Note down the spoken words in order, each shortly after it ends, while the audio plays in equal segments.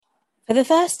For the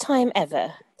first time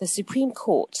ever, the Supreme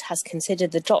Court has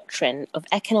considered the doctrine of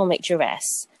economic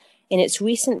duress in its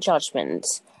recent judgment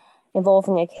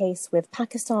involving a case with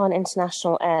Pakistan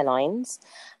International Airlines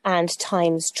and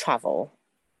Times Travel.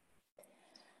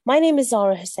 My name is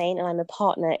Zara Hussain and I'm a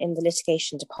partner in the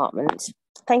litigation department.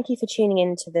 Thank you for tuning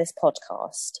in to this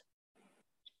podcast.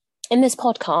 In this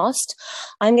podcast,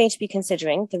 I'm going to be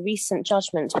considering the recent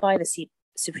judgment by the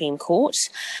Supreme Court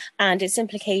and its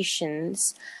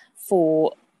implications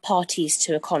for parties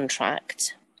to a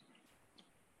contract.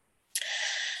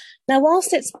 Now,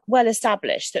 whilst it's well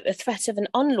established that the threat of an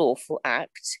unlawful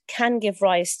act can give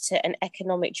rise to an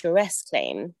economic duress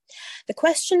claim, the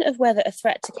question of whether a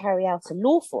threat to carry out a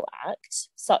lawful act,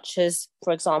 such as,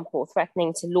 for example,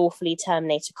 threatening to lawfully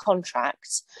terminate a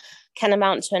contract, can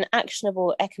amount to an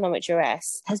actionable economic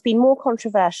duress, has been more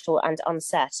controversial and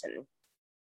uncertain.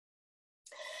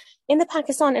 In the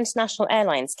Pakistan International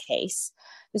Airlines case,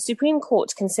 the Supreme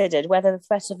Court considered whether the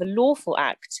threat of a lawful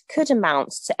act could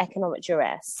amount to economic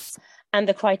duress and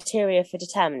the criteria for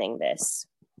determining this.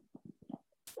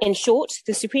 In short,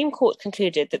 the Supreme Court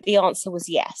concluded that the answer was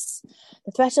yes.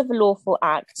 The threat of a lawful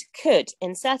act could,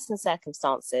 in certain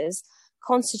circumstances,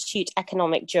 constitute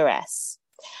economic duress.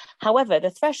 However,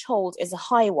 the threshold is a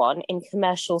high one in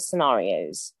commercial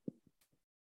scenarios.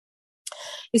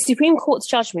 The Supreme Court's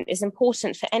judgment is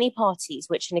important for any parties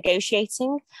which are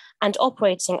negotiating and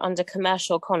operating under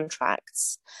commercial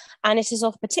contracts, and it is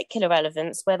of particular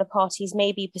relevance where the parties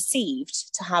may be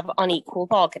perceived to have unequal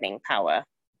bargaining power.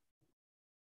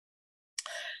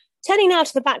 Turning now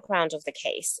to the background of the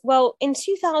case. Well, in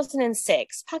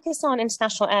 2006, Pakistan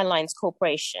International Airlines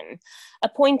Corporation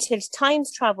appointed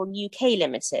Times Travel UK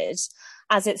Limited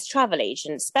as its travel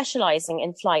agent, specialising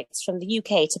in flights from the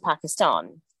UK to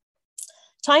Pakistan.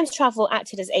 Times Travel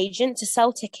acted as agent to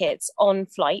sell tickets on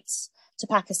flights to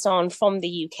Pakistan from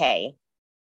the UK.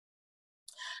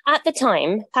 At the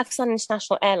time, Pakistan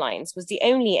International Airlines was the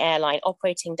only airline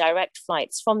operating direct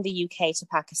flights from the UK to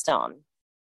Pakistan.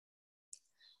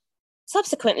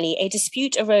 Subsequently, a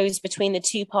dispute arose between the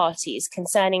two parties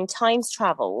concerning Times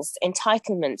Travel's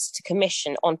entitlement to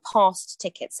commission on past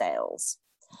ticket sales.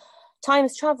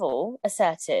 Times Travel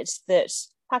asserted that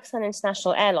Pakistan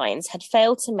International Airlines had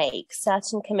failed to make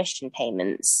certain commission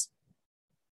payments.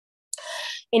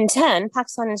 In turn,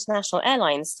 Pakistan International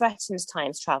Airlines threatened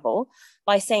Times Travel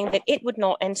by saying that it would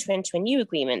not enter into a new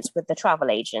agreement with the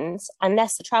travel agent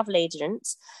unless the travel agent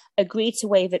agreed to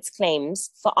waive its claims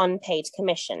for unpaid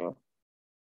commission.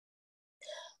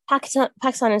 Pakistan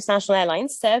International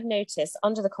Airlines served notice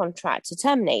under the contract to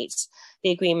terminate the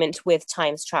agreement with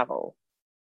Times Travel.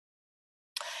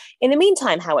 In the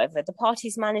meantime, however, the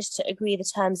parties managed to agree the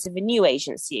terms of a new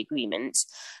agency agreement,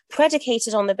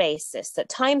 predicated on the basis that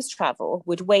Times Travel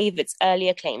would waive its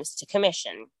earlier claims to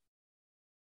commission.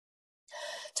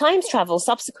 Times Travel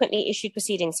subsequently issued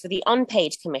proceedings for the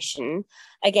unpaid commission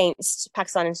against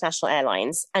Pakistan International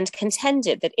Airlines and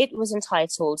contended that it was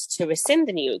entitled to rescind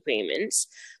the new agreement,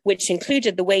 which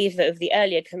included the waiver of the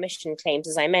earlier commission claims,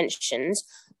 as I mentioned,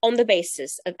 on the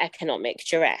basis of economic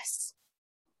duress.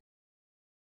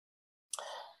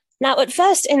 Now, at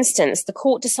first instance, the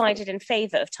court decided in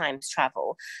favour of Times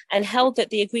Travel and held that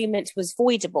the agreement was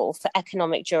voidable for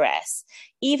economic duress,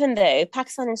 even though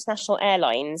Pakistan International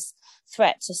Airlines'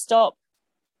 threat to stop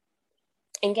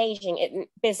engaging in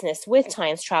business with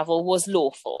Times Travel was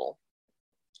lawful.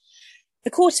 The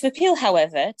Court of Appeal,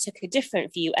 however, took a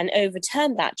different view and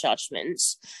overturned that judgment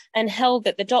and held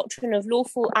that the doctrine of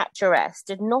lawful act duress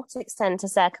did not extend to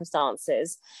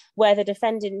circumstances where the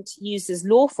defendant uses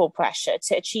lawful pressure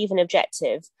to achieve an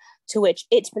objective to which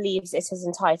it believes it is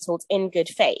entitled in good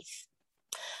faith.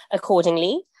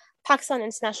 Accordingly, Pakistan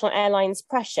International Airlines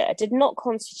pressure did not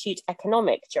constitute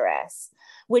economic duress,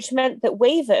 which meant that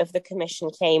waiver of the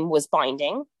commission claim was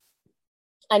binding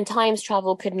and Times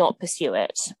Travel could not pursue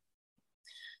it.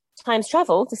 Times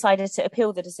Travel decided to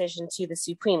appeal the decision to the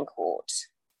Supreme Court.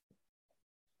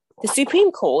 The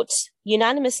Supreme Court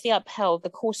unanimously upheld the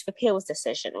Court of Appeal's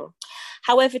decision.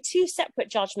 However, two separate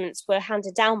judgments were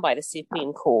handed down by the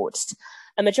Supreme Court,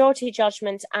 a majority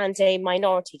judgment and a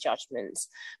minority judgment,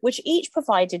 which each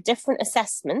provided different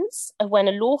assessments of when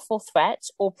a lawful threat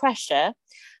or pressure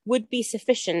would be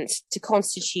sufficient to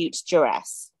constitute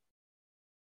duress.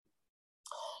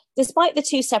 Despite the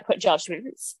two separate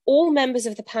judgments, all members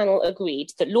of the panel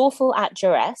agreed that lawful act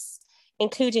duress,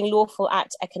 including lawful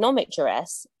act economic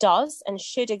duress, does and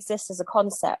should exist as a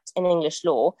concept in English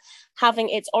law, having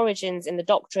its origins in the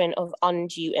doctrine of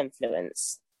undue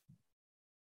influence.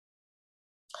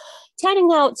 Turning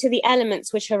now to the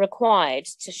elements which are required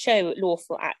to show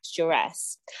lawful act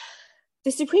duress.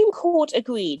 The Supreme Court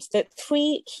agreed that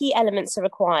three key elements are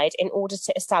required in order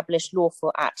to establish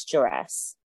lawful act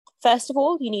duress. First of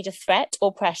all, you need a threat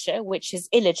or pressure which is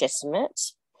illegitimate.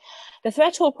 The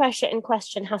threat or pressure in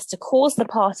question has to cause the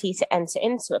party to enter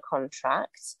into a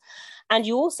contract. And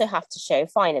you also have to show,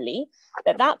 finally,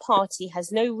 that that party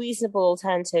has no reasonable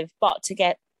alternative but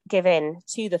to give in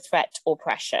to the threat or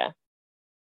pressure.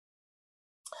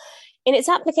 In its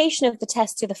application of the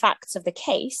test to the facts of the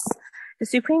case, the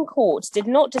Supreme Court did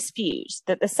not dispute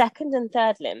that the second and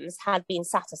third limbs had been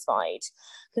satisfied,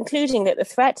 concluding that the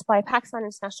threat by Pakistan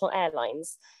International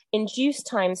Airlines induced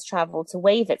Times Travel to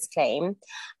waive its claim,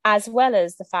 as well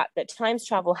as the fact that Times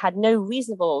Travel had no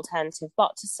reasonable alternative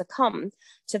but to succumb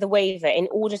to the waiver in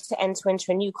order to enter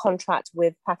into a new contract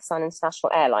with Pakistan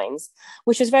International Airlines,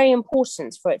 which was very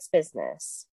important for its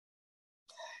business.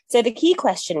 So the key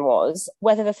question was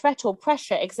whether the threat or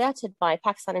pressure exerted by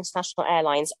Pakistan International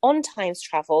Airlines on Times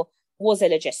Travel was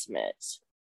illegitimate.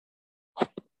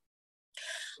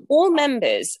 All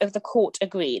members of the court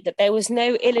agreed that there was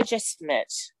no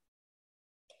illegitimate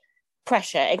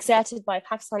pressure exerted by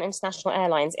Pakistan International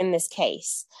Airlines in this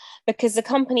case, because the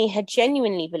company had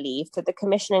genuinely believed that the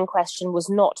commission in question was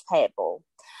not payable.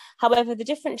 However, the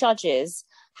different judges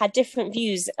had different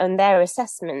views on their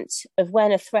assessment of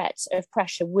when a threat of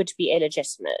pressure would be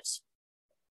illegitimate.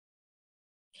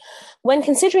 When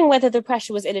considering whether the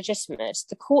pressure was illegitimate,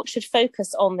 the court should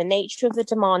focus on the nature of the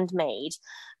demand made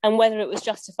and whether it was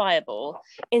justifiable,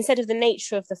 instead of the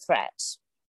nature of the threat.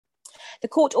 The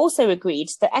court also agreed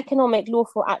that economic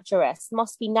lawful act duress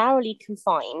must be narrowly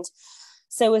confined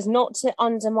so as not to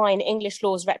undermine English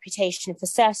law's reputation for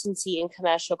certainty in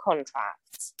commercial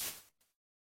contracts.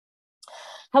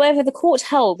 However, the court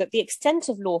held that the extent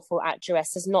of lawful act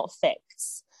duress is not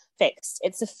fixed.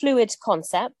 It's a fluid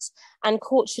concept, and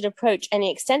courts should approach any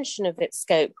extension of its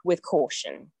scope with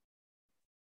caution.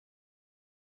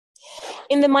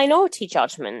 In the minority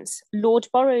judgment, Lord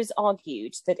Burrows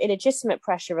argued that illegitimate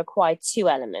pressure required two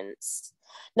elements.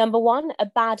 Number one, a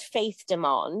bad faith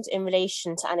demand in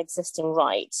relation to an existing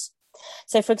right.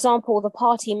 So, for example, the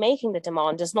party making the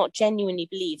demand does not genuinely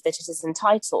believe that it is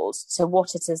entitled to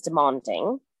what it is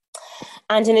demanding.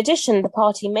 And in addition, the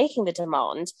party making the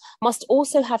demand must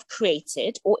also have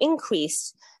created or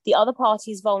increased the other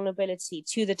party's vulnerability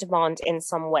to the demand in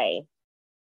some way.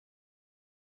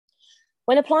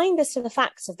 When applying this to the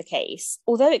facts of the case,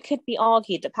 although it could be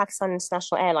argued that Pakistan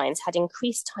International Airlines had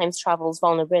increased Times Travel's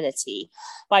vulnerability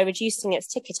by reducing its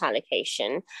ticket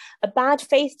allocation, a bad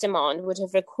faith demand would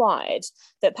have required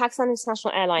that Pakistan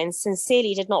International Airlines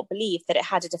sincerely did not believe that it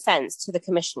had a defence to the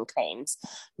commission claims,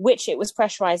 which it was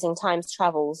pressurising Times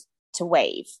Travel to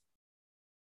waive.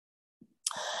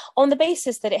 On the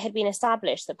basis that it had been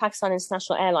established that Pakistan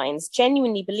International Airlines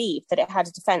genuinely believed that it had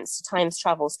a defence to Times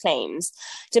Travel's claims,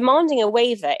 demanding a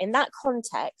waiver in that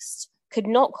context could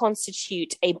not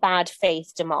constitute a bad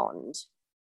faith demand.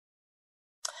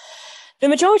 The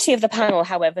majority of the panel,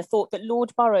 however, thought that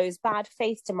Lord Burrows' bad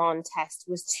faith demand test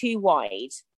was too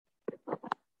wide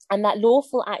and that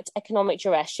lawful act economic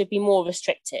duress should be more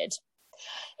restricted.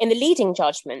 In the leading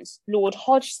judgment, Lord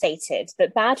Hodge stated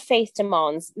that bad faith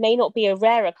demands may not be a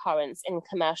rare occurrence in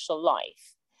commercial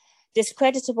life.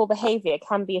 Discreditable behaviour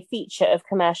can be a feature of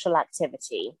commercial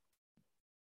activity.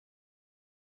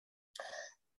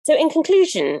 So in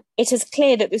conclusion, it is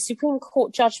clear that the Supreme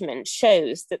Court judgment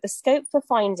shows that the scope for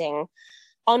finding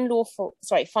lawful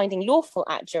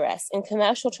act duress in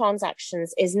commercial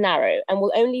transactions is narrow and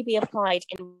will only be applied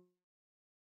in.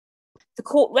 The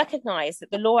court recognised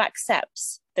that the law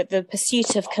accepts that the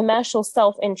pursuit of commercial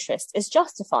self-interest is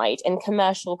justified in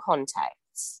commercial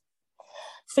contexts.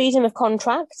 Freedom of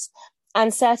contract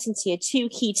and certainty are two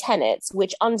key tenets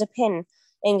which underpin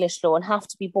English law and have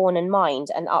to be borne in mind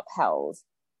and upheld.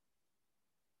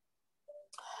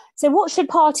 So what should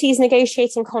parties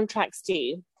negotiating contracts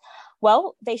do?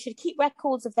 Well, they should keep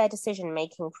records of their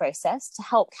decision-making process to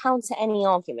help counter any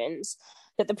argument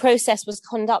that the process was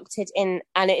conducted in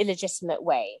an illegitimate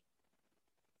way.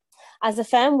 As a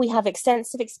firm, we have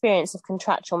extensive experience of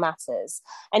contractual matters,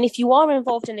 and if you are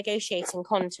involved in negotiating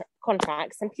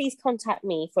contracts, then please contact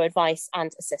me for advice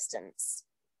and assistance.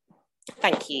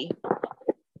 Thank you.